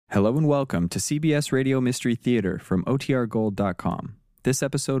Hello and welcome to CBS Radio Mystery Theater from OTRGold.com. This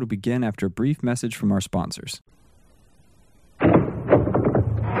episode will begin after a brief message from our sponsors.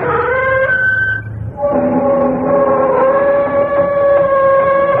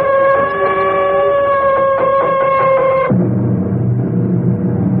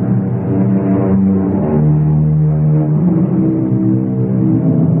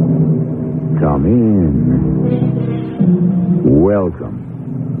 Come in. Welcome.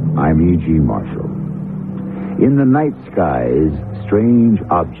 I'm E.G. Marshall. In the night skies, strange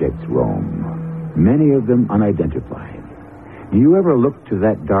objects roam, many of them unidentified. Do you ever look to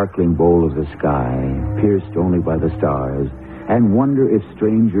that darkling bowl of the sky, pierced only by the stars, and wonder if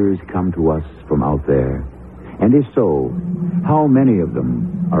strangers come to us from out there? And if so, how many of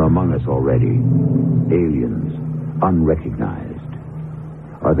them are among us already? Aliens, unrecognized.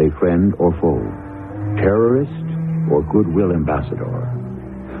 Are they friend or foe? Terrorist or goodwill ambassador?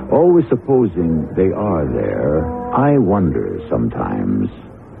 Always supposing they are there, I wonder sometimes,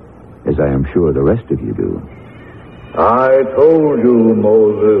 as I am sure the rest of you do. I told you,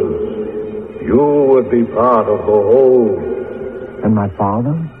 Moses, you would be part of the whole. And my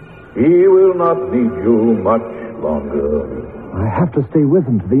father? He will not need you much longer. I have to stay with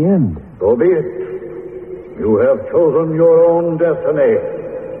him to the end. So be it. You have chosen your own destiny.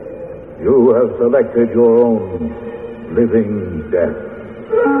 You have selected your own living death.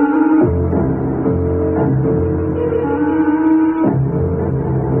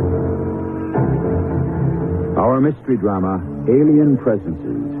 Our mystery drama, Alien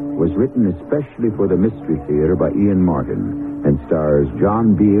Presences, was written especially for the Mystery Theater by Ian Martin and stars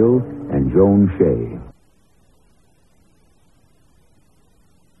John Beal and Joan Shea.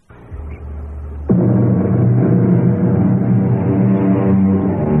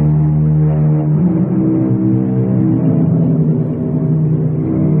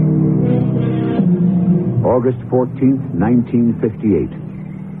 August 14th, 1958.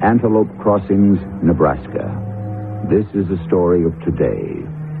 Antelope Crossings, Nebraska. This is a story of today,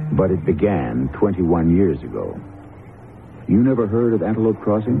 but it began 21 years ago. You never heard of Antelope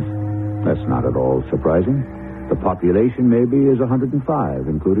Crossings? That's not at all surprising. The population maybe is 105,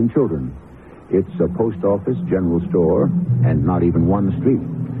 including children. It's a post office, general store, and not even one street.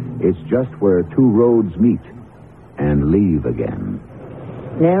 It's just where two roads meet and leave again.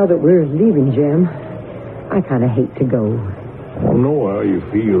 Now that we're leaving, Jim, I kind of hate to go. I know how you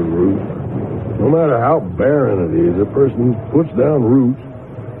feel, Ruth. No matter how barren it is, a person puts down roots.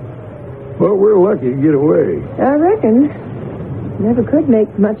 But we're lucky to get away. I reckon. Never could make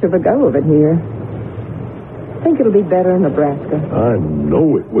much of a go of it here. Think it'll be better in Nebraska. I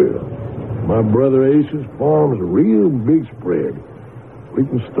know it will. My brother Ace's farm's a real big spread. We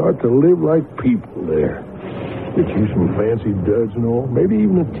can start to live like people there. Get you some fancy duds and all, maybe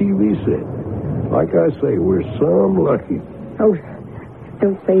even a TV set. Like I say, we're some lucky. Oh,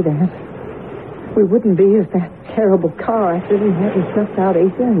 don't say that. We wouldn't be if that terrible car accident hadn't snuffed out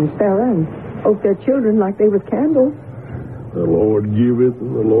Asa and Sarah and both their children like they was candles. The Lord giveth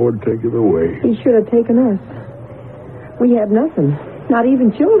and the Lord taketh away. He should have taken us. We have nothing, not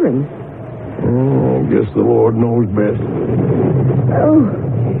even children. Oh, I guess the Lord knows best. Oh,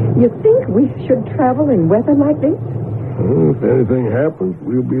 you think we should travel in weather like this? Well, if anything happens,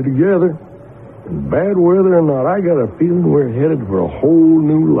 we'll be together. And bad weather or not, I got a feeling we're headed for a whole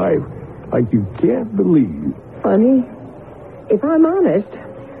new life. Like you can't believe. Funny. If I'm honest,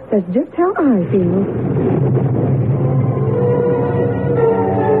 that's just how I feel.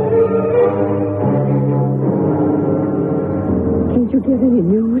 Can't you get any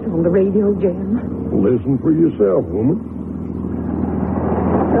news on the radio, Jim? Listen for yourself, woman.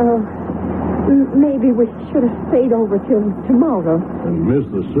 Maybe we should have stayed over till tomorrow. And miss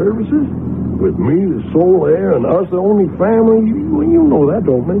the services? With me, the sole heir, and us, the only family? You know that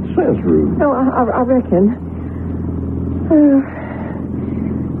don't make sense, Ruth. No, I reckon.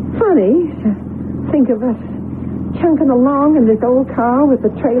 Funny to think of us chunking along in this old car with the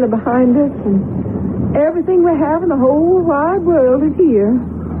trailer behind us, and everything we have in the whole wide world is here.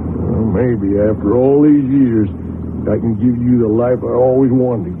 Well, maybe after all these years, I can give you the life I always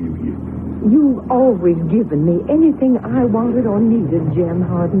wanted to give you. You've always given me anything I wanted or needed, Jim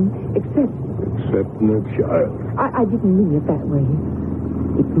Hardin, Excepting a child. I didn't mean it that way.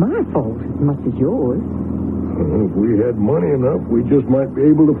 It's my fault as much as yours. Well, if we had money enough, we just might be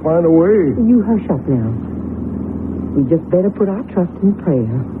able to find a way. You hush up now. We just better put our trust in prayer.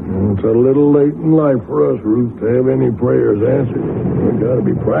 Well, it's a little late in life for us, Ruth, to have any prayers answered. We got to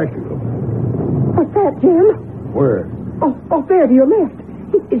be practical. What's that, Jim? Where? Oh, off there to your left.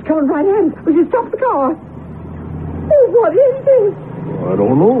 He's coming right at us. We should stop the car. Oh, what is this? I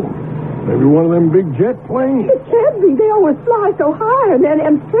don't know. Maybe one of them big jet planes. It can't be. They always fly so high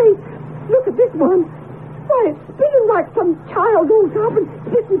and straight. Look at this one. Why, it's spinning like some child goes up and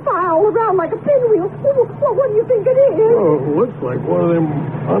spitting fire all around like a pinwheel. Well, what do you think it is? Oh, it looks like one of them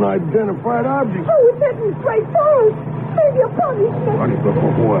unidentified objects. Oh, it's heading straight for us. Maybe a punishment. Punishment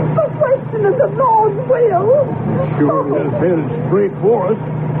for what? For questioning the Lord's will. Sure, it's headed straight for us.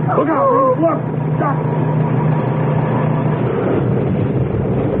 Look out, Ruth, look. Stop.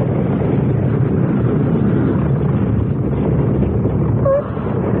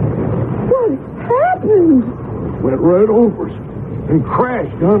 Went right over us and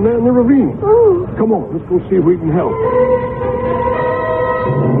crashed down there in the ravine. Oh. Come on, let's go see if we can help.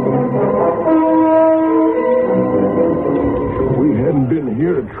 If we hadn't been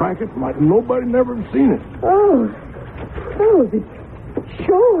here to track it, might nobody never have seen it. Oh, this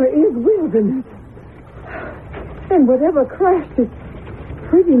sure is wilderness. And whatever crashed it,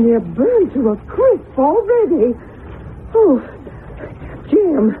 pretty near burned to a crisp already. Oh,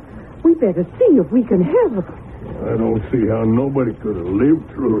 Jim, we better see if we can help. I don't see how nobody could have lived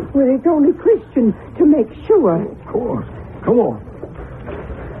through it. Well, it's only Christian to make sure. Of course. Come on.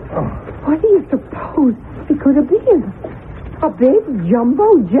 What do you suppose it could have been? A big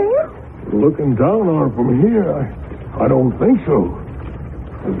jumbo jet? Looking down on it from here, I don't think so.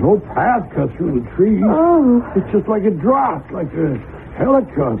 There's no path cut through the trees. Oh. It's just like it dropped, like a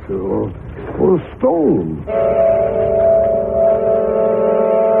helicopter or a stone.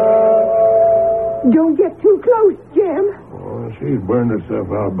 Don't get too close, Jim. Oh, she's burned herself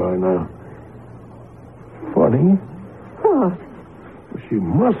out by now. Funny. What? She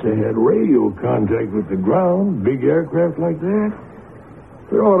must have had radio contact with the ground, big aircraft like that.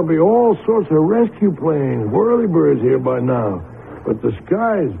 There ought to be all sorts of rescue planes, whirlybirds here by now. But the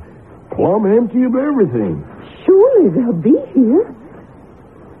sky's plumb empty of everything. Surely they'll be here.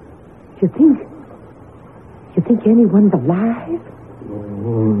 You think anyone's alive?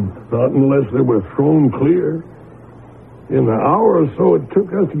 Not unless they were thrown clear. In the hour or so it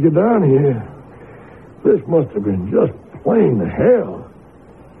took us to get down here, this must have been just plain hell.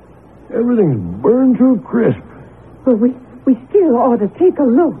 Everything's burned to a crisp. Well, we still ought to take a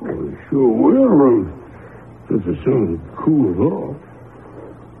look. We sure will, Ruth. Just as soon as it cools off.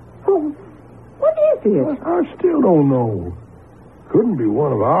 Oh, what is it? I still don't know. Couldn't be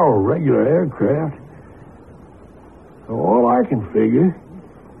one of our regular aircraft. All I can figure,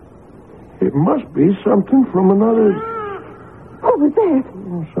 it must be something from another... What was that?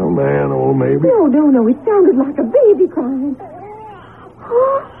 Some animal, maybe. No. It sounded like a baby crying.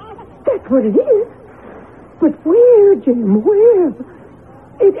 Oh, that's what it is. But where, Jim? Where?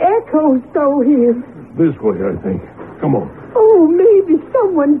 It echoes so here. This way, I think. Come on. Oh, maybe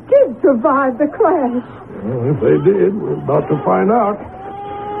someone did survive the crash. Well, if they did, we're about to find out.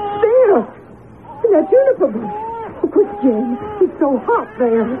 There. In that juniper bush. Oh, quick, Jim. It's so hot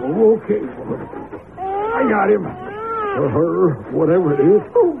there. Oh, okay. I got him. Or her, whatever it is.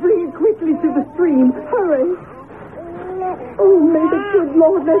 Oh, bring it quickly to the stream. Hurry. Oh, may the good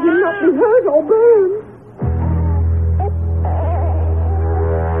Lord let him not be hurt or burned.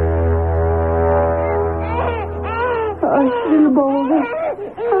 Hush, little boy.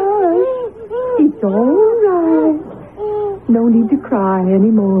 Hush. It's all right. No need to cry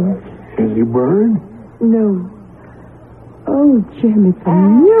anymore. Is he burned? No. Oh, Jim, it's a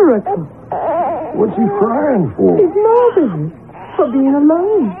miracle. What's he crying for? His mother. For being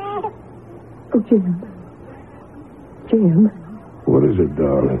alone. Oh, Jim. Jim. What is it,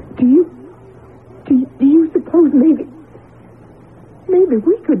 darling? Do you suppose maybe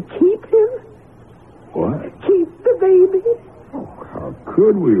we could keep him? What? Keep the baby? Oh, how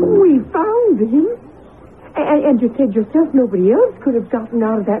could we? We found him. And you said yourself nobody else could have gotten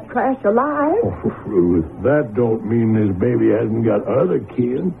out of that crash alive. Oh, Ruth, that don't mean this baby hasn't got other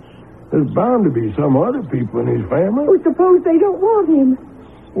kin. There's bound to be some other people in his family. Oh, suppose they don't want him.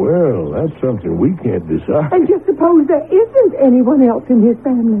 Well, that's something we can't decide. And just suppose there isn't anyone else in his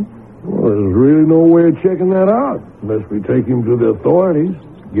family. Well, there's really no way of checking that out unless we take him to the authorities,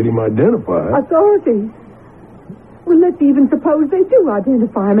 get him identified. Authorities? Well, let's even suppose they do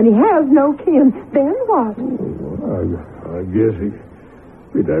identify him and he has no kin. Then what? Well, I guess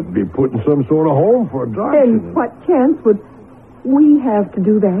we'd have to be put in some sort of home for adoption. And what chance would we have to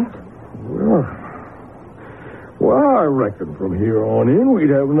do that? Well, I reckon from here on in we'd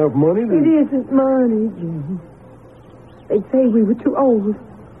have enough money to... It isn't money, Jim. They'd say we were too old.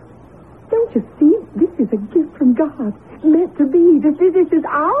 Don't you see? This is a gift from God. Meant to be. This is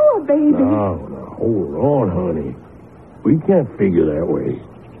our baby. Now, hold on, honey. We can't figure that way.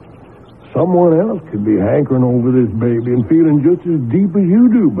 Someone else could be hankering over this baby and feeling just as deep as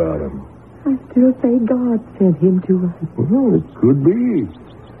you do about him. I still say God sent him to us. Well, it could be.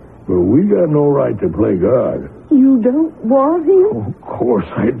 But we got no right to play God. You don't want him? Oh, of course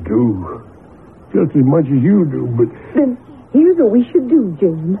I do. Just as much as you do, but... Then here's what we should do,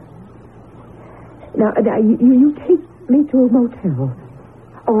 Jim. Now you take me to a motel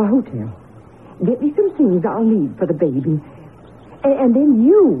or a hotel. Get me some things I'll need for the baby. And then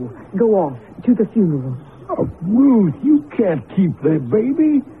you go off to the funeral. Oh, Ruth, you can't keep that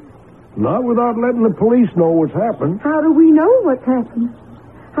baby. Not without letting the police know what's happened. How do we know what's happened?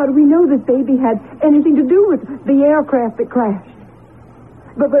 How do we know this baby had anything to do with the aircraft that crashed?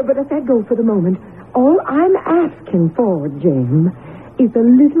 But let that go for the moment. All I'm asking for, Jim, is a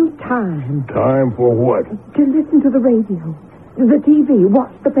little time. Time for what? To listen to the radio, the TV,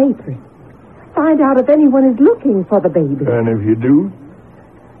 watch the papers. Find out if anyone is looking for the baby. And if you do?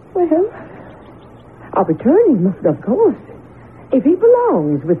 Well, I'll return him, of course. If he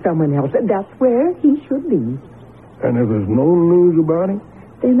belongs with someone else, that's where he should be. And if there's no news about him?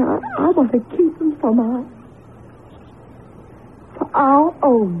 Then I want to keep him for our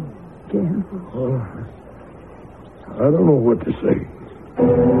own, Jim. Oh, I don't know what to say.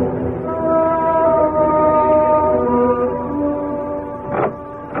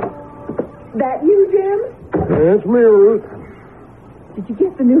 That you, Jim? That's me, Ruth. Did you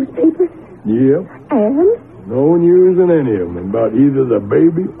get the newspapers? Yep. And? No news in any of them about either the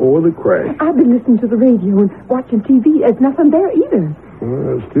baby or the crash. I've been listening to the radio and watching TV. There's nothing there either.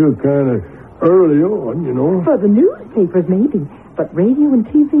 Well, it's still kind of early on, you know. For the newspapers, maybe. But radio and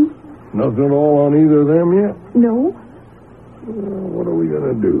TV? Nothing at all on either of them yet? No. What are we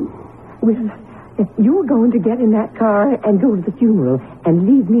going to do? Well, you're going to get in that car and go to the funeral and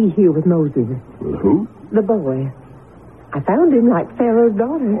leave me here with Moses. With who? The boy. I found him like Pharaoh's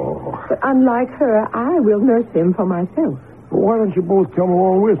daughter. Oh. But unlike her, I will nurse him for myself. Well, why don't you both come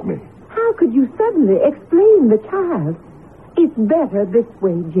along with me? How could you suddenly explain the child? It's better this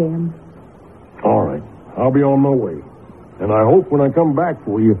way, Jim. All right. I'll be on my way. And I hope when I come back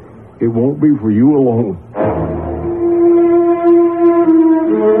for you, it won't be for you alone.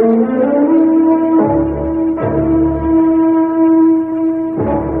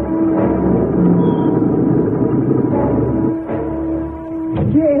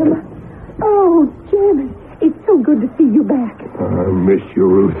 Jim. Oh, Jim, it's so good to see you back. I miss you,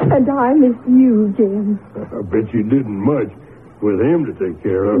 Ruth. And I miss you, Jim. I bet you didn't much with him to take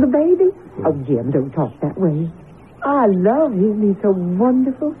care of. The baby? Oh, Jim, don't talk that way. I love him. He's so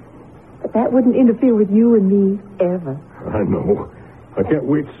wonderful. But that wouldn't interfere with you and me ever. I know. I can't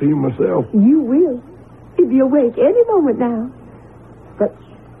wait to see him myself. You will. He'll be awake any moment now. But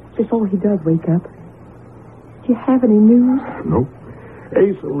before he does wake up, do you have any news? Nope.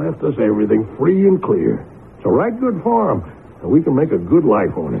 Asa left us everything free and clear. It's a right good farm, and we can make a good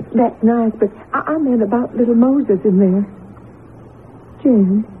life on it. That's nice, but I meant about little Moses in there.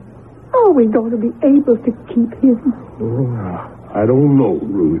 Jim, are we going to be able to keep him? Oh, I don't know,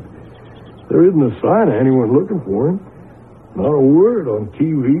 Ruth. There isn't a sign of anyone looking for him. Not a word on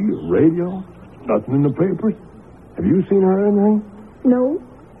TV or radio. Nothing in the papers. Have you seen her or anything? No.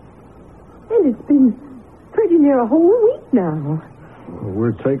 And it's been pretty near a whole week now. Well,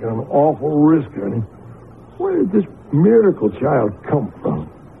 we're taking an awful risk on him. Where did this miracle child come from?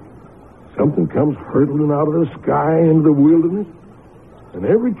 Something comes hurtling out of the sky into the wilderness, and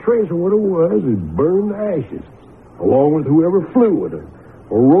every trace of what it was is burned to ashes, along with whoever flew it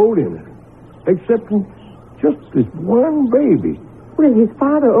or rode in it, except just this one baby. Well, his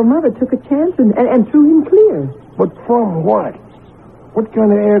father or mother took a chance and threw him clear. But from what? What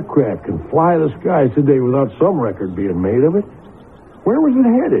kind of aircraft can fly the skies today without some record being made of it? Where was it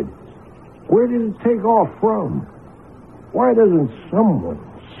headed? Where did it take off from? Why doesn't someone,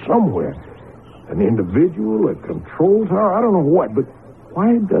 somewhere, an individual, a control tower, I don't know what, but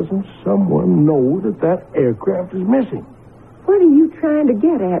why doesn't someone know that aircraft is missing? What are you trying to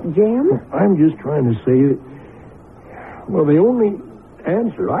get at, Jim? I'm just trying to say that, well, the only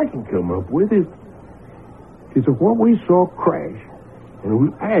answer I can come up with is that what we saw crash and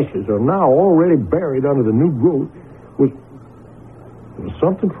whose ashes are now already buried under the new growth was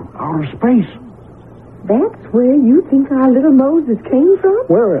something from outer space. That's where you think our little Moses came from?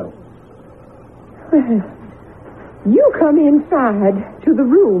 Where else? Well, you come inside to the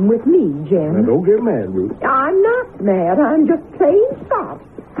room with me, Jim. Now, don't get mad, Ruth. I'm not mad. I'm just plain soft.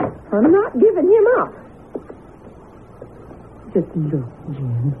 I'm not giving him up. Just look,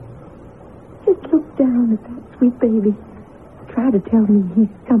 Jim. Just look down at that sweet baby. Try to tell me he's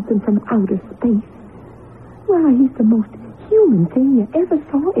something from outer space. Why, he's the most human thing you ever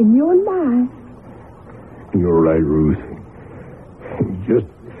saw in your life. You're right, Ruth. Just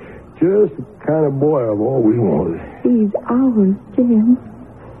the kind of boy I've always wanted. He's ours, Jim.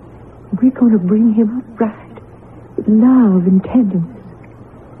 We're going to bring him up right, with love and tenderness.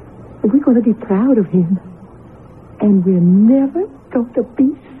 We're going to be proud of him. And we're never going to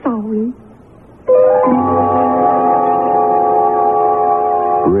be sorry.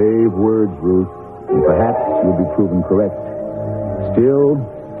 Brave words, Ruth, and perhaps you'll be proven correct. Still,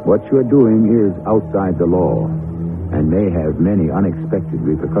 what you're doing is outside the law and may have many unexpected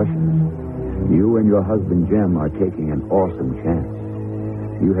repercussions. You and your husband, Jem, are taking an awesome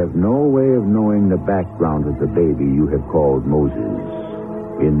chance. You have no way of knowing the background of the baby you have called Moses.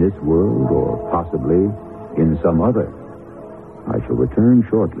 In this world, or possibly in some other. I shall return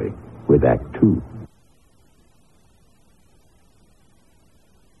shortly with Act 2.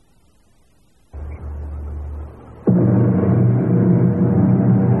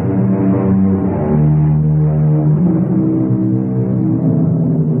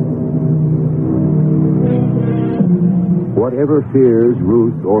 Whatever fears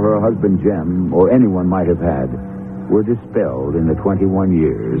Ruth or her husband Jem or anyone might have had were dispelled in the 21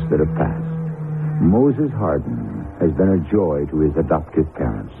 years that have passed. Moses Hardin has been a joy to his adoptive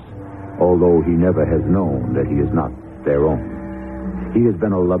parents, although he never has known that he is not their own. He has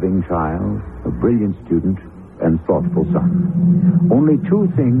been a loving child, a brilliant student, and thoughtful son. Only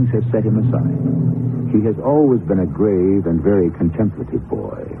two things have set him aside. He has always been a grave and very contemplative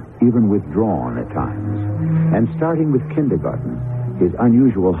boy, even withdrawn at times. And starting with kindergarten, his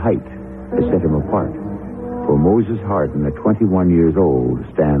unusual height has set him apart. For Moses Hardin, at 21 years old,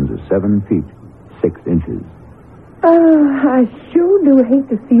 stands 7 feet, 6 inches. I sure do hate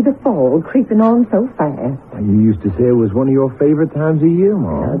to see the fall creeping on so fast. You used to say it was one of your favorite times of year,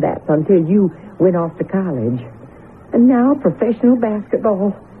 Mom. Now, that's until you went off to college. And now professional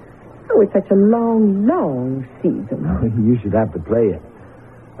basketball. Oh, it's such a long, long season. You should have to play it.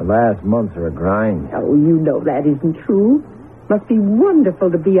 The last months are a grind. Oh, you know that isn't true. Must be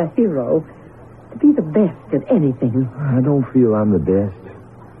wonderful to be a hero. To be the best at anything. I don't feel I'm the best.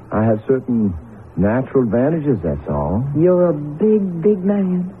 I have certain natural advantages, that's all. You're a big, big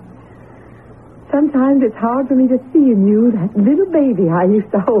man. Sometimes it's hard for me to see in you that little baby I used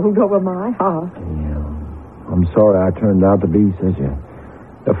to hold over my heart. Yeah. I'm sorry I turned out to be such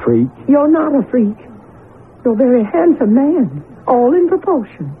a freak. You're not a freak. You're a very handsome man, all in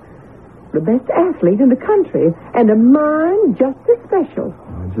proportion. The best athlete in the country, and a mind just as special.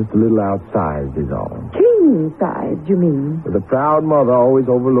 Just a little outsized is all. King-sized, you mean? But the proud mother always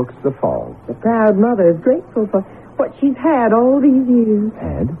overlooks the faults. The proud mother is grateful for what she's had all these years.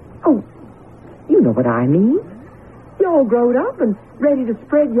 Had? Oh, you know what I mean. You're all grown up and ready to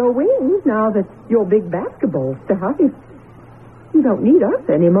spread your wings now that you're big basketball star. You don't need us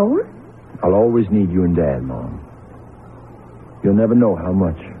anymore. I'll always need you and Dad, Mom. You'll never know how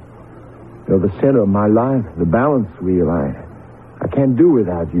much. You're the center of my life, the balance wheel. I can't do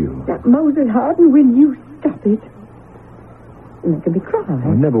without you. That Moses Hardin, will you stop it? You're making me cry.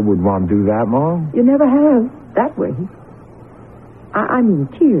 I never would want to do that, Mom. You never have, that way. I mean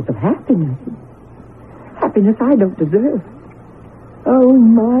tears of happiness. Happiness I don't deserve. Oh,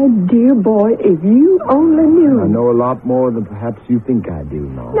 my dear boy, if you only knew. I know a lot more than perhaps you think I do,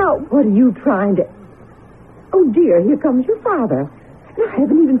 Mom. Now, what are you trying to... Oh, dear, here comes your father. And I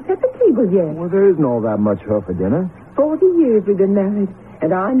haven't even set the table yet. Well, there isn't all that much her for dinner. 40 years we've been married,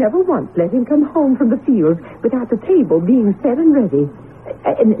 and I never once let him come home from the field without the table being set and ready.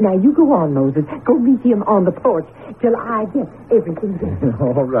 Now, you go on, Moses. Go meet him on the porch till I get everything ready.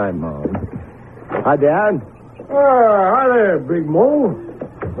 All right, Mom. Hi, Dad. Hi there, Big Mo.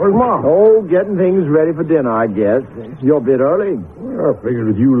 Where's Mom? Oh, getting things ready for dinner, I guess. You're a bit early. Well, I figured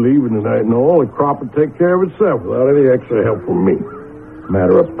with you leaving tonight and all, the crop would take care of itself without any extra help from me.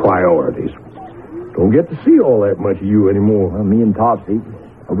 Matter of priorities. Don't get to see all that much of you anymore. Well, me and Topsy,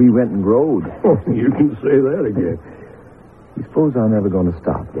 we went and growed. You can say that again. You suppose I'm never going to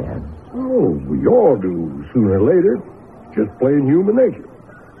stop, Dad? Oh, we all do sooner or later. Just plain human nature.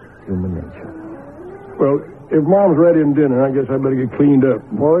 Human nature. Well, if Mom's ready in dinner, I guess I better get cleaned up.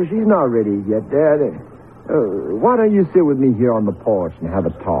 Well, she's not ready yet, Dad. Why don't you sit with me here on the porch and have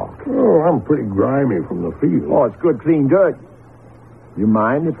a talk? Oh, I'm pretty grimy from the field. Oh, it's good, clean dirt. You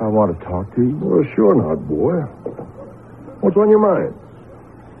mind if I want to talk to you? Well, sure not, boy. What's on your mind?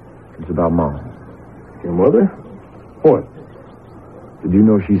 It's about Mom. Your mother? What? Did you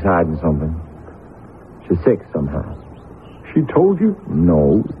know she's hiding something? She's sick somehow. She told you?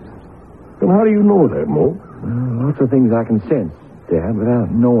 No. Then how do you know that, Mo? Lots of things I can sense, Dad,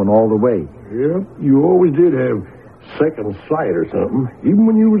 without knowing all the way. Yeah, you always did have second sight or something, even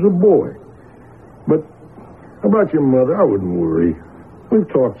when you was a boy. But about your mother, I wouldn't worry. We've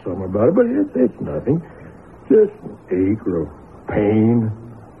talked some about it, but it's nothing. Just an ache or a pain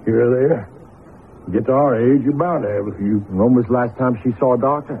here or there. Get to our age, you're bound to have a few. When was the last time she saw a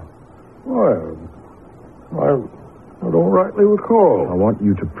doctor? Well, I don't rightly recall. I want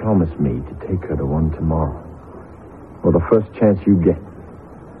you to promise me to take her to one tomorrow. Or the first chance you get.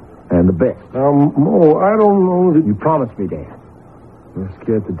 And the best. Now, Mo, I don't know that... You promised me, Dad. You're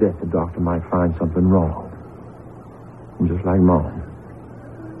scared to death the doctor might find something wrong. Just like Mom.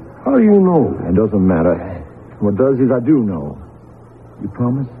 How do you know? It doesn't matter. What does is I do know. You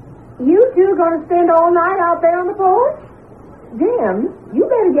promise? You two gonna spend all night out there on the porch? Jim, you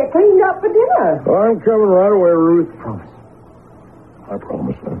better get cleaned up for dinner. I'm coming right away, Ruth. Promise. I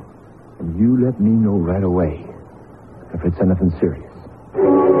promise, son. And you let me know right away if it's anything serious.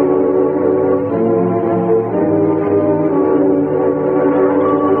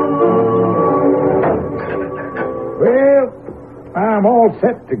 Well, I'm all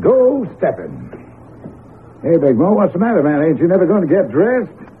set to go stepping. Hey, Big Mo, what's the matter, man? Ain't you never going to get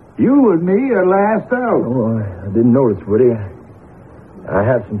dressed? You and me are last out. Oh, I didn't notice, Woody. I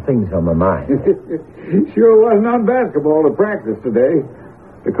have some things on my mind. Sure wasn't on basketball to practice today.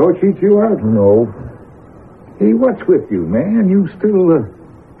 The coach eat you out? No. Hey, what's with you, man? You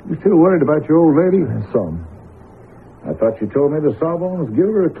still worried about your old lady? Some. I thought you told me the Sawbones give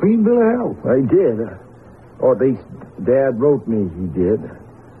her a clean bill of health. I did. Or at least Dad wrote me he did.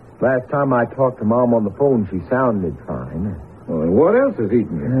 Last time I talked to Mom on the phone, she sounded fine. Well, and what else is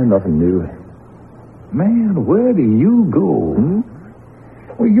eating you? Nothing new. Man, where do you go?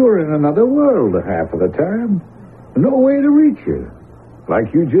 Well, you're in another world half of the time. No way to reach you.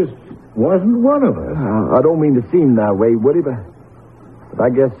 Like you just wasn't one of us. I don't mean to seem that way, Woody, but I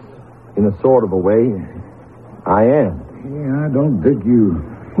guess in a sort of a way, I am. Yeah, I don't dig you.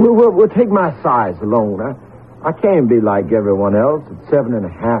 We'll take my size alone. I can't be like everyone else at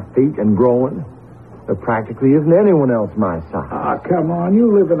 7.5 feet and growing. There practically isn't anyone else my size. Ah, come on.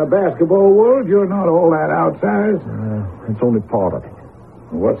 You live in a basketball world. You're not all that outsized. It's only part of it.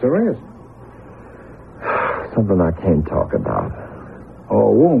 What's the rest? Something I can't talk about. Oh,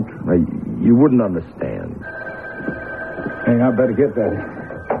 won't? You wouldn't understand. Hey, I better get that.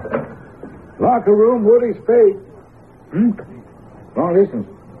 Locker room, Woody Spade. Long distance.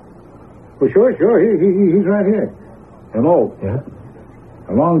 Well, sure. He's right here. Hello. Yeah?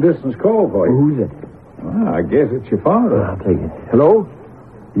 A long-distance call for you. Who's it? Well, I guess it's your father. I'll take it. Hello?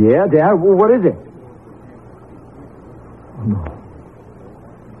 Yeah, Dad? What is it? Oh, no.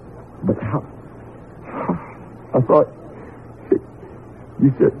 But how? I thought...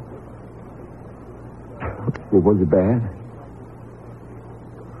 You said... Well, was it bad?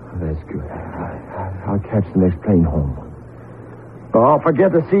 Oh, that's good. I'll catch the next plane home. Oh,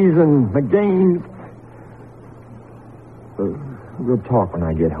 forget the season, the games. We'll talk when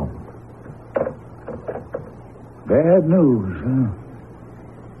I get home. Bad news, huh?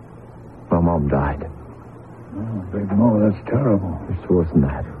 My Mom died. Oh, Big Mo, that's terrible. It's worse than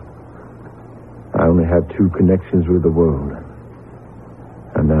that. I only have 2 connections with the world.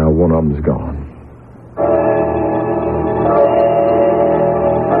 And now one of them's gone.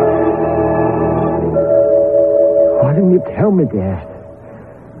 Why didn't you tell me, Dad?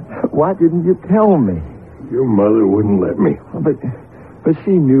 Why didn't you tell me? Your mother wouldn't let me. But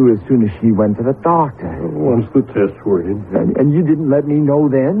she knew as soon as she went to the doctor. Once the tests were in. And you didn't let me know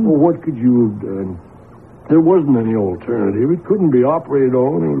then? Well, what could you have done? There wasn't any alternative. It couldn't be operated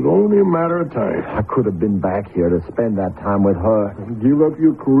on. It was only a matter of time. I could have been back here to spend that time with her. Give up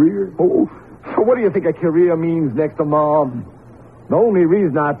your career? Oh, what do you think a career means next to Mom? The only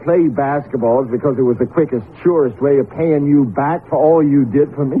reason I played basketball is because it was the quickest, surest way of paying you back for all you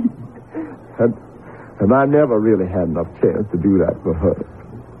did for me. And I never really had enough chance to do that for her.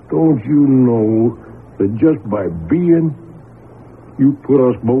 Don't you know that just by being, you put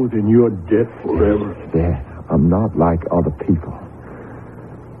us both in your debt forever? Dad, I'm not like other people.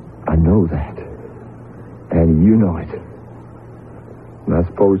 I know that. And you know it. And I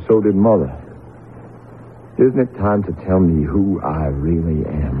suppose so did Mother. Isn't it time to tell me who I really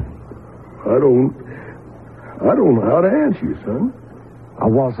am? I don't know how to answer you, son. I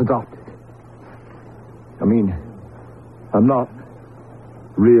was adopted. I mean, I'm not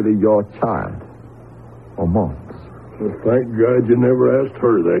really your child or Mom's. Well, thank God you never asked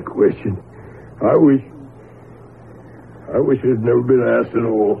her that question. I wish it had never been asked at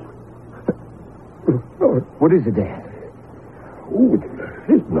all. What is it, Dad? Oh,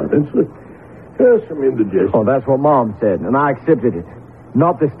 it's nothing. It's some indigestion. Oh, that's what Mom said, and I accepted it.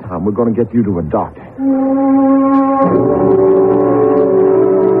 Not this time. We're going to get you to a doctor.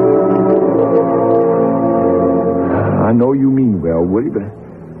 I know you mean well, Woody,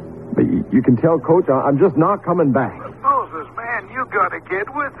 but you can tell, Coach, I'm just not coming back. Moses, man, you gotta get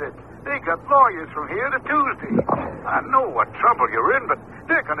with it. They got lawyers from here to Tuesday. No. I know what trouble you're in, but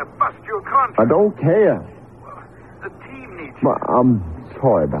they're gonna bust your contract. I don't care. Well, the team needs you. Well, I'm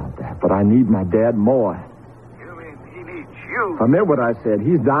sorry about that, but I need my dad more. You mean he needs you? I meant what I said.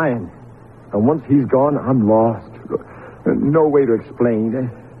 He's dying. And once he's gone, I'm lost. No way to explain.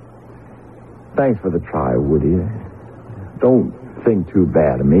 Thanks for the try, Woody. Don't think too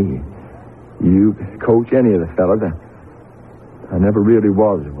bad of me. You, Coach, any of the fellas. I never really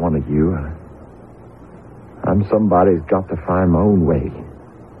was one of you. I'm somebody who's got to find my own way.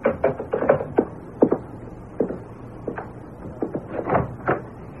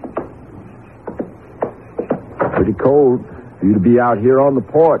 Pretty cold for you to be out here on the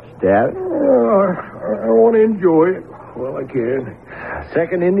porch, Dad. I want to enjoy it while I can.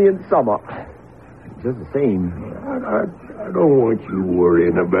 Second Indian summer. Just the same. I don't want you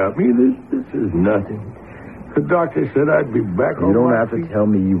worrying about me. This is nothing. The doctor said I'd be back on You don't my have to feet. tell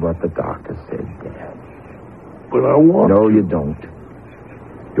me what the doctor said, Dad. But I want No, to. you don't.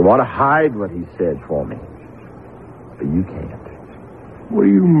 You want to hide what he said for me. But you can't. What do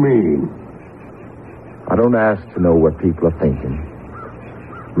you mean? I don't ask to know what people are thinking.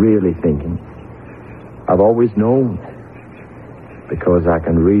 Really thinking. I've always known. Because I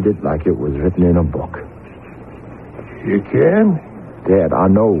can read it like it was written in a book. You can? Dad, I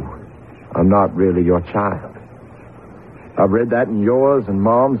know I'm not really your child. I've read that in yours and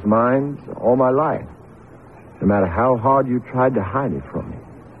Mom's minds all my life. No matter how hard you tried to hide it from me.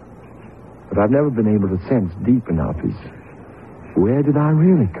 But I've never been able to sense deep enough is where did I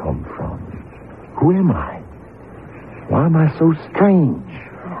really come from? Who am I? Why am I so strange?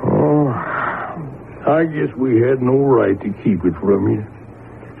 Oh, I guess we had no right to keep it from you.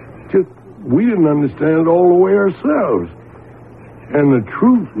 Just, we didn't understand it all the way ourselves. And the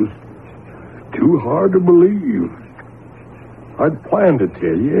truth was too hard to believe. I'd planned to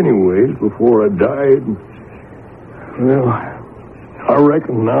tell you anyways before I died. Well, I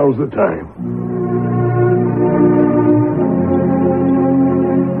reckon now's the time.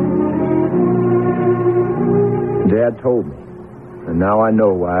 Dad told me. And now I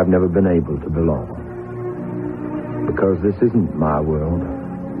know why I've never been able to belong. Because this isn't my world.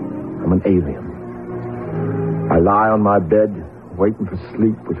 I'm an alien. I lie on my bed waiting for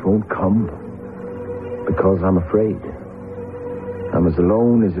sleep which won't come. Because I'm afraid. I'm as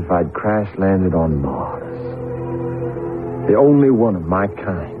alone as if I'd crash landed on Mars. The only one of my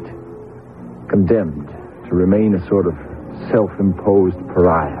kind. Condemned to remain a sort of self-imposed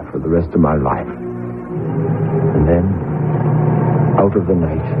pariah for the rest of my life. And then, out of the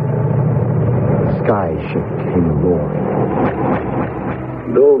night, a sky ship came aboard.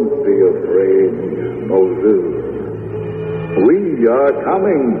 Don't be afraid, Moses. We are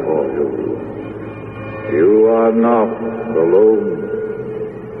coming for you. You are not alone.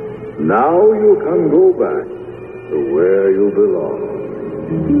 Now you can go back to where you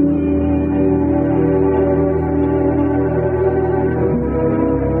belong.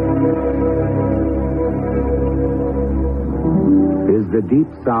 Is the deep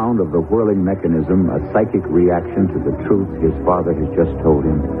sound of the whirling mechanism a psychic reaction to the truth his father has just told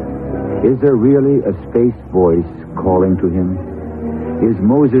him? Is there really a space voice calling to him? Is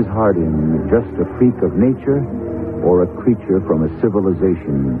Moses Harding just a freak of nature or a creature from a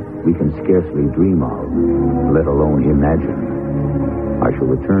civilization we can scarcely dream of, let alone imagine? I shall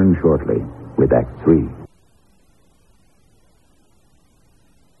return shortly with Act 3.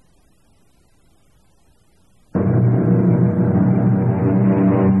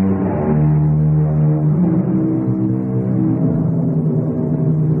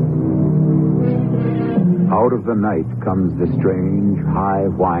 Out of the night comes the strange, high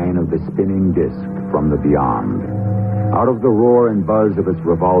whine of the spinning disk from the beyond. Out of the roar and buzz of its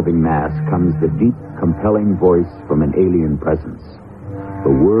revolving mass comes the deep, compelling voice from an alien presence.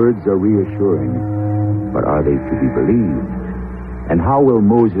 The words are reassuring, but are they to be believed? And how will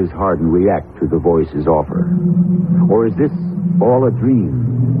Moses Hardin react to the voice's offer? Or is this all a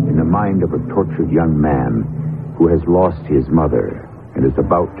dream in the mind of a tortured young man who has lost his mother and is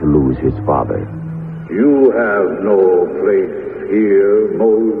about to lose his father? You have no place here,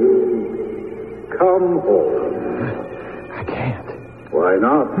 Moses. Come home. I can't. Why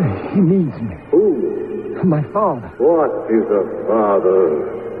not? He needs me. Who? My father. What is a father?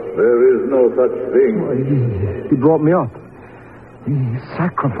 There is no such thing. He brought me up. He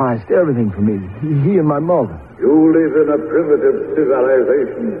sacrificed everything for me. He and my mother. You live in a primitive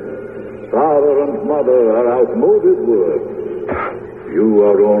civilization. Father and mother are outmoded words. You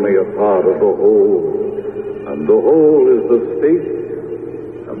are only a part of the whole, and the whole is the state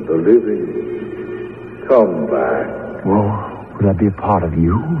and the living. Come back. Well, would I be a part of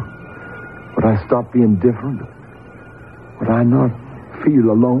you? Would I stop being different? Would I not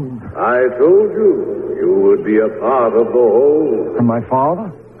feel alone? I told you, you would be a part of the whole. And my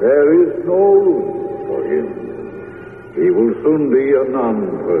father? There is no room for him. He will soon be a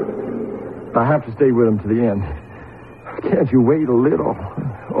non-person. I have to stay with him to the end. Can't you wait a little?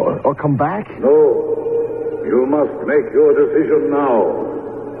 Or come back? No. You must make your decision now.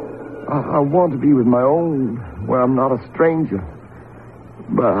 I want to be with my own, where I'm not a stranger.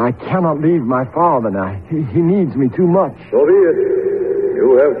 But I cannot leave my father now. He needs me too much. So be it.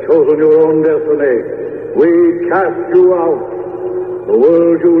 You have chosen your own destiny. We cast you out. The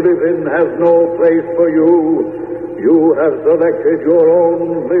world you live in has no place for you. You have selected your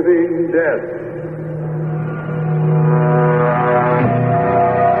own living death.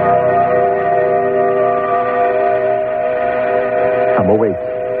 I'm awake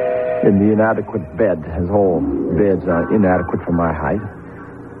in the inadequate bed, as all beds are inadequate for my height.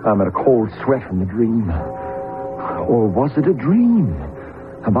 I'm in a cold sweat from the dream. Or was it a dream?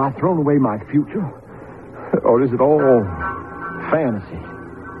 Have I thrown away my future? Or is it all fantasy?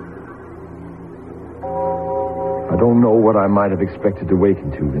 I don't know what I might have expected to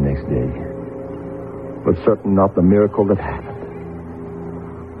waken to the next day, but certainly not the miracle that happened.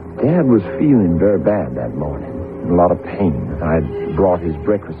 Dad was feeling very bad that morning, in a lot of pain. I'd brought his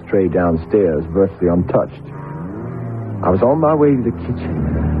breakfast tray downstairs, virtually untouched. I was on my way to the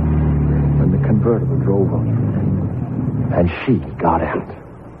kitchen when the convertible drove up, and she got out.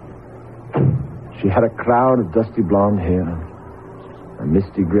 She had a cloud of dusty blonde hair and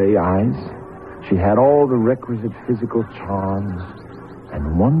misty gray eyes. She had all the requisite physical charms,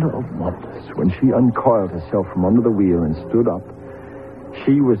 and wonder of wonders, when she uncoiled herself from under the wheel and stood up,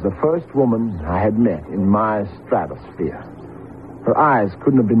 she was the first woman I had met in my stratosphere. Her eyes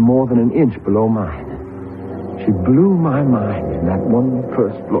couldn't have been more than an inch below mine. She blew my mind in that one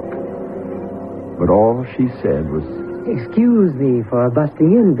first look. But all she said was, Excuse me for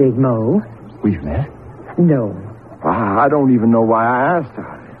busting in, Big Mo. "We've met?" No. I don't even know why I asked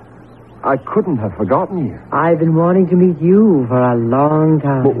her. I couldn't have forgotten you. I've been wanting to meet you for a long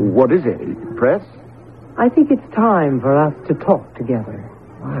time. What is it? Press? I think it's time for us to talk together.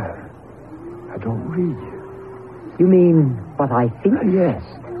 Well, I don't read. You mean what I think? Yes.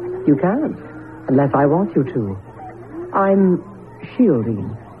 You can't, unless I want you to. I'm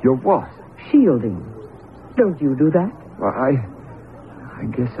shielding. You're what? Shielding. Don't you do that? Well, I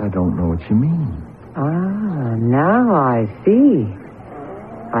guess I don't know what you mean. Ah, now I see.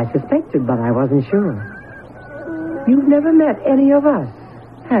 I suspected, but I wasn't sure. You've never met any of us,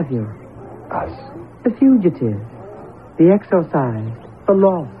 have you? Us? The fugitives, the exorcised, the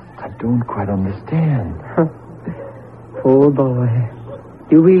lost. I don't quite understand. Poor boy.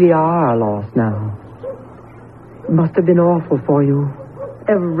 You really are lost now. It must have been awful for you.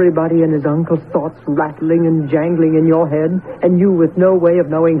 Everybody and his uncle's thoughts rattling and jangling in your head, and you with no way of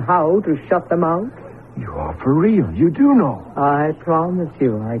knowing how to shut them out. You are for real. You do know. I promise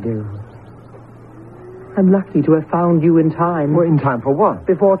you I do. I'm lucky to have found you in time. Well, in time for what?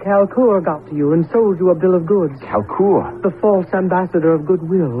 Before Kalkur got to you and sold you a bill of goods. Kalkur? The false ambassador of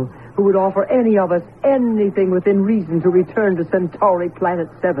goodwill, who would offer any of us anything within reason to return to Centauri Planet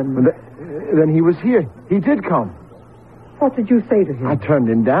 7. Well, then he was here. He did come. What did you say to him? I turned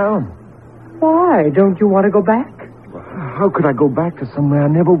him down. Why? Don't you want to go back? How could I go back to somewhere I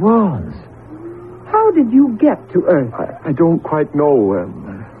never was? How did you get to Earth? I don't quite know.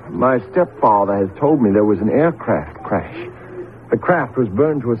 My stepfather has told me there was an aircraft crash. The craft was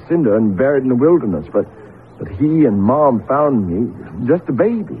burned to a cinder and buried in the wilderness, but he and Mom found me, just a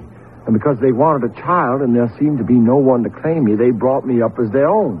baby. And because they wanted a child and there seemed to be no one to claim me, they brought me up as their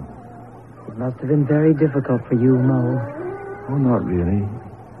own. It must have been very difficult for you, Mo. Oh, not really.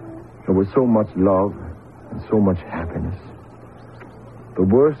 There was so much love and so much happiness. The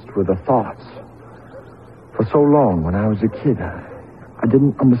worst were the thoughts. For so long, when I was a kid, I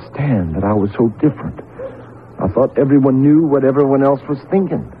didn't understand that I was so different. I thought everyone knew what everyone else was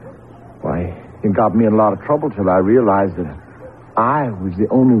thinking. Why, it got me in a lot of trouble till I realized that I was the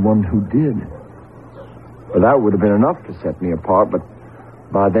only one who did. Well, that would have been enough to set me apart, but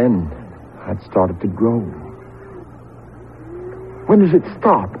by then, I'd started to grow. When does it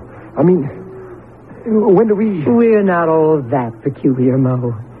stop? I mean, when do we... We're not all that peculiar,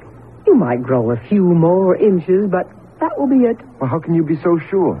 Mo. You might grow a few more inches, but that will be it. Well, how can you be so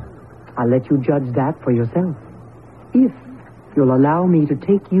sure? I'll let you judge that for yourself. If you'll allow me to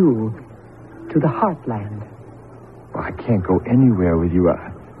take you to the Heartland. Well, I can't go anywhere with you.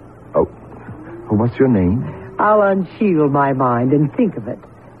 What's your name? I'll unshield my mind and think of it,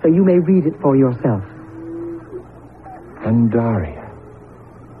 so you may read it for yourself. Andaria.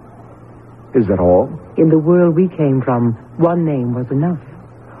 Is that all? In the world we came from, one name was enough.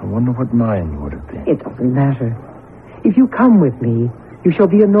 I wonder what mine would have been. It doesn't matter. If you come with me, you shall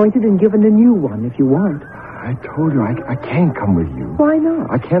be anointed and given a new one if you want. I told you I can't come with you. Why not?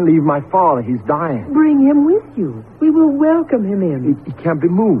 I can't leave my father. He's dying. Bring him with you. We will welcome him in. He can't be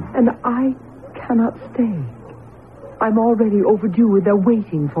moved. And I cannot stay. I'm already overdue. They're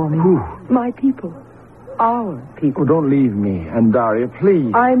waiting for me. Who? My people. Our people. Oh, don't leave me, Andaria,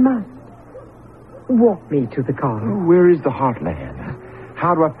 please. I must. Walk me to the car. Oh, where is the Heartland?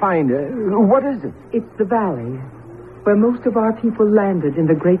 How do I find it? What is it? It's the valley where most of our people landed in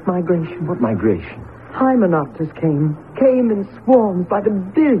the Great Migration. What migration? Hymenopters came in swarms by the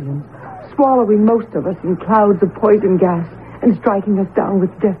billions, swallowing most of us in clouds of poison gas and striking us down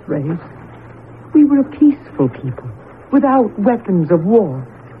with death rays. We were a peaceful people, without weapons of war.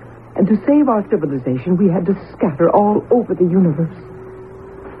 And to save our civilization, we had to scatter all over the universe.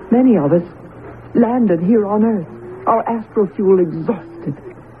 Many of us landed here on Earth, our astrofuel exhausted.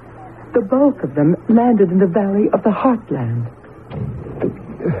 The bulk of them landed in the valley of the Heartland.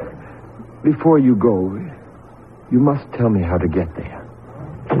 Before you go, you must tell me how to get there.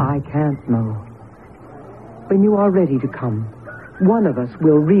 I can't, Mo. When you are ready to come, one of us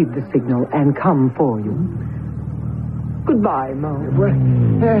will read the signal and come for you. Goodbye, Mo. Wait a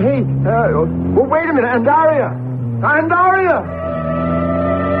minute, Andaria! Andaria!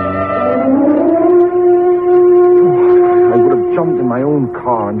 I would have jumped in my own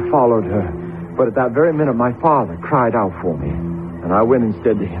car and followed her. But at that very minute, my father cried out for me. And I went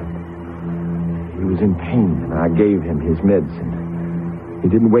instead to him. He was in pain, and I gave him his medicine. He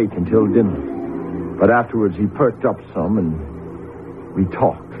didn't wake until dinner. But afterwards, he perked up some, and we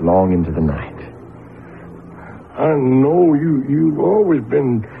talked long into the night. I know you've always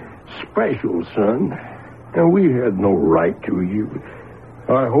been special, son. And we had no right to you.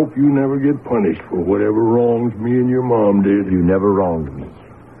 I hope you never get punished for whatever wrongs me and your mom did. You never wronged me.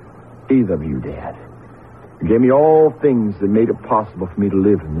 Either of you, Dad. You gave me all things that made it possible for me to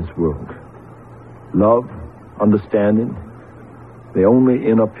live in this world. Love, understanding, the only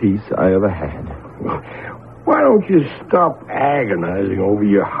inner peace I ever had. Why don't you stop agonizing over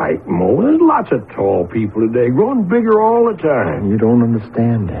your height, Mo? There's lots of tall people today, growing bigger all the time. You don't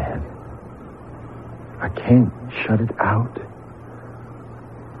understand, Dad. I can't shut it out.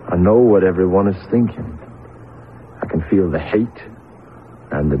 I know what everyone is thinking. I can feel the hate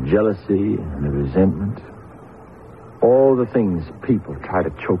and the jealousy and the resentment. All the things people try to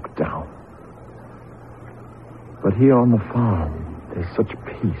choke down. But here on the farm, there's such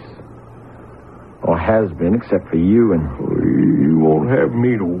peace. Or has been, except for you and... You won't have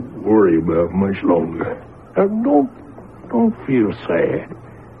me to worry about much longer. Now, don't feel sad.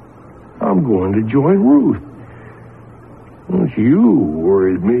 I'm going to join Ruth. You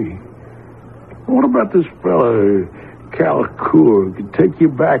worried me. What about this fella, Calicour, could take you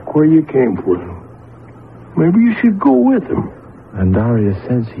back where you came from? Maybe you should go with him. Andaria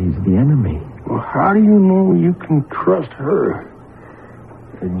says he's the enemy. Well, how do you know you can trust her?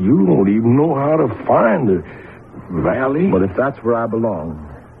 And you don't even know how to find the valley. But if that's where I belong,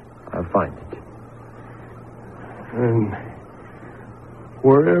 I'll find it. And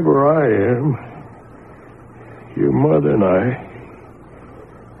wherever I am, your mother and I,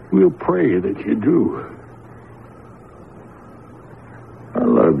 we'll pray that you do. I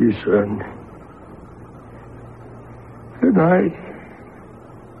love you, son. Good night.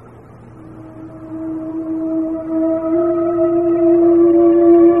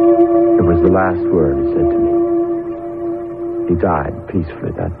 It was the last word he said to me. He died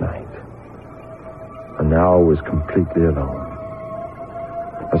peacefully that night. And now I was completely alone.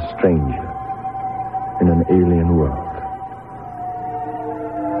 A stranger in an alien world.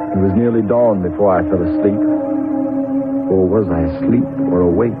 It was nearly dawn before I fell asleep. Or was I asleep or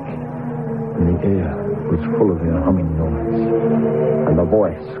awake? And the air was full of their humming noise. And the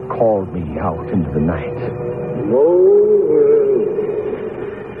voice called me out into the night. Moses!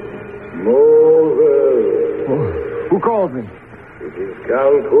 Moses! Oh, who called me? It is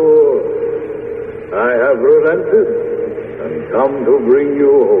Calicour. I have relented and come to bring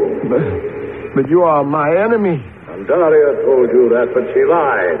you home. But you are my enemy. Andaria told you that, but she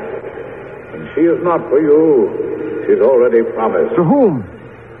lied. And she is not for you. She's already promised. To whom?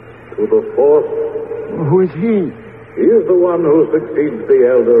 To the fourth. Who is he? He is the one who succeeds the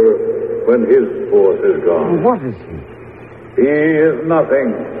elder when his force is gone. What is he? He is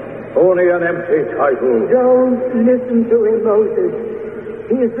nothing. Only an empty title. Don't listen to him, Moses.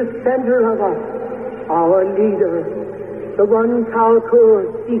 He is the center of us, our leader, the one Kalkur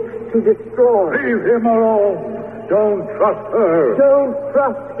seeks to destroy. Leave him alone. Don't trust her. Don't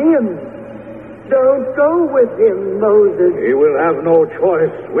trust him. Don't go with him, Moses. He will have no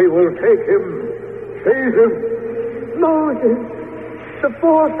choice. We will take him. Seize him. Moses, the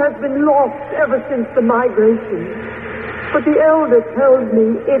force has been lost ever since the migration. But the elder tells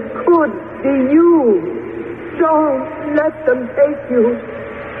me it could be you. Don't let them take you.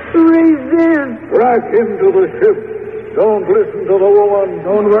 Resist. Back into the ship. Don't listen to the woman.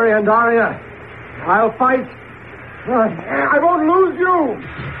 Don't worry, Andaria. I'll fight. I won't lose you.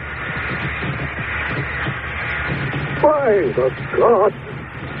 By the gods,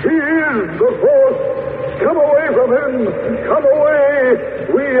 he is the force. Come away from him. Come away.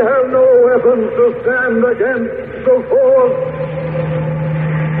 We have no weapons to stand against the force.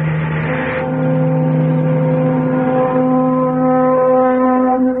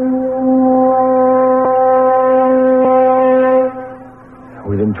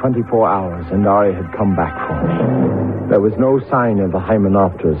 Within 24 hours, Andaria had come back for me. There was no sign of the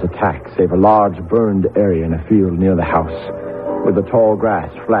Hymenopter's attack, save a large burned area in a field near the house, with the tall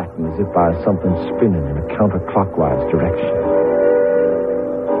grass flattened as if by something spinning in a counterclockwise direction.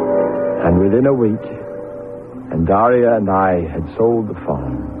 And within a week, Andaria and I had sold the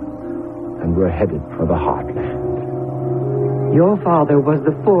farm and were headed for the heartland. Your father was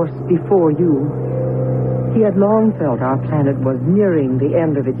the force before you. He had long felt our planet was nearing the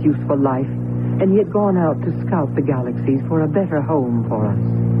end of its useful life, and he had gone out to scout the galaxies for a better home for us.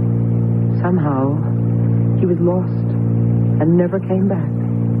 Somehow, he was lost and never came back.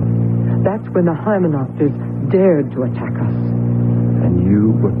 That's when the Hymenopters dared to attack us. And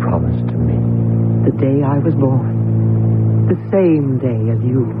you were promised to me. The day I was born. The same day as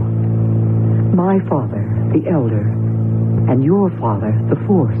you. My father, the elder, and your father, the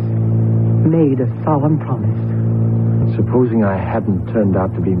force, made a solemn promise. Supposing I hadn't turned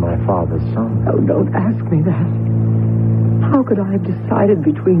out to be my father's son? Oh, don't ask me that. How could I have decided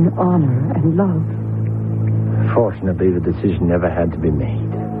between honor and love? Fortunately, the decision never had to be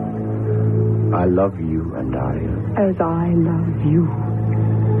made. I love you, Andaria. As I love you,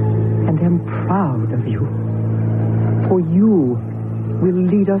 and am proud of you. For you will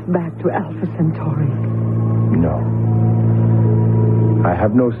lead us back to Alpha Centauri. No. I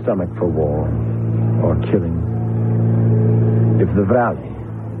have no stomach for war or killing. If the valley,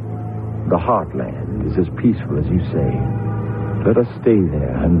 the heartland, is as peaceful as you say, let us stay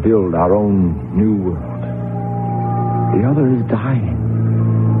there and build our own new world. The other is dying.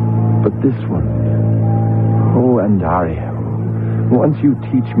 But this one, oh, Andaria, once you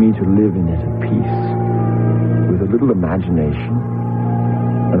teach me to live in it at peace, with a little imagination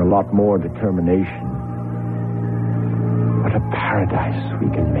and a lot more determination, what a paradise we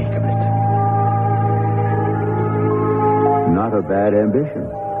can make of it. Not a bad ambition.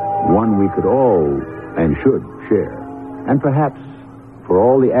 One we could all and should share. And perhaps, for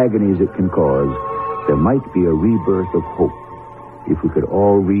all the agonies it can cause, there might be a rebirth of hope if we could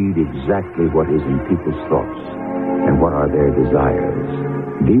all read exactly what is in people's thoughts and what are their desires.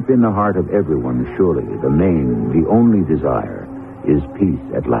 Deep in the heart of everyone, surely, the main, the only desire is peace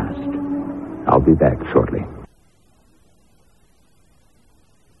at last. I'll be back shortly.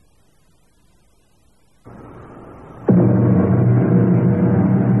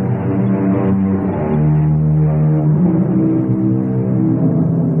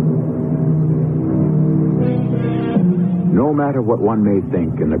 No matter what one may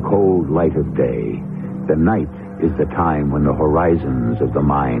think in the cold light of day, the night is the time when the horizons of the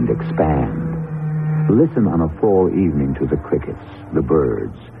mind expand. Listen on a fall evening to the crickets, the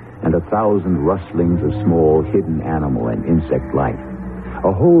birds, and 1,000 rustlings of small hidden animal and insect life.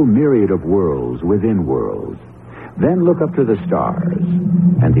 A whole myriad of worlds within worlds. Then look up to the stars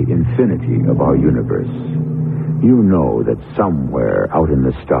and the infinity of our universe. You know that somewhere out in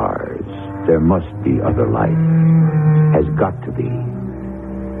the stars there must be other life. Has got to be.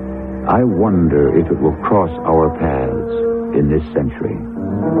 I wonder if it will cross our paths in this century.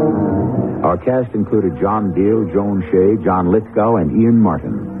 Our cast included John Deal, Joan Shea, John Lithgow, and Ian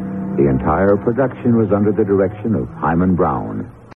Martin. The entire production was under the direction of Hyman Brown